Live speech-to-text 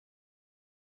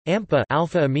AMPA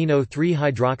alpha-amino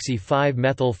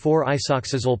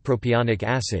 3-hydroxy-5-methyl-4-isoxazol-propionic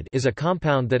acid is a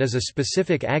compound that is a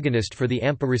specific agonist for the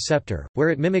AMPA receptor, where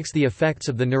it mimics the effects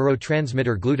of the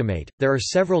neurotransmitter glutamate. There are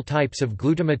several types of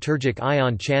glutamatergic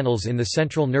ion channels in the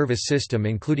central nervous system,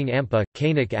 including AMPA,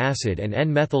 canic acid, and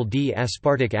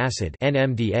N-methyl-D-aspartic acid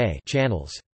 (NMDA)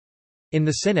 channels. In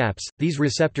the synapse, these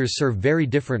receptors serve very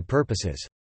different purposes.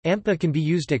 AMPA can be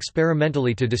used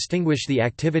experimentally to distinguish the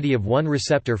activity of one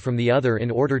receptor from the other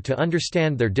in order to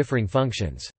understand their differing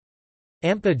functions.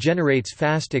 AMPA generates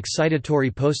fast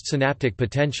excitatory postsynaptic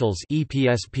potentials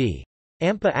 (EPSP).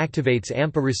 AMPA activates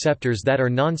AMPA receptors that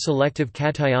are non-selective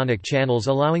cationic channels,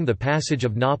 allowing the passage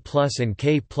of Na+ and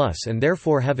K+, and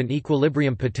therefore have an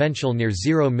equilibrium potential near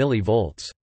 0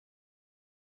 mV.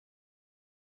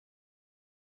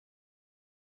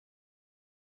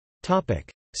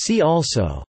 See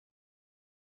also: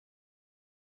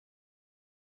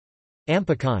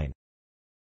 AMPAkine.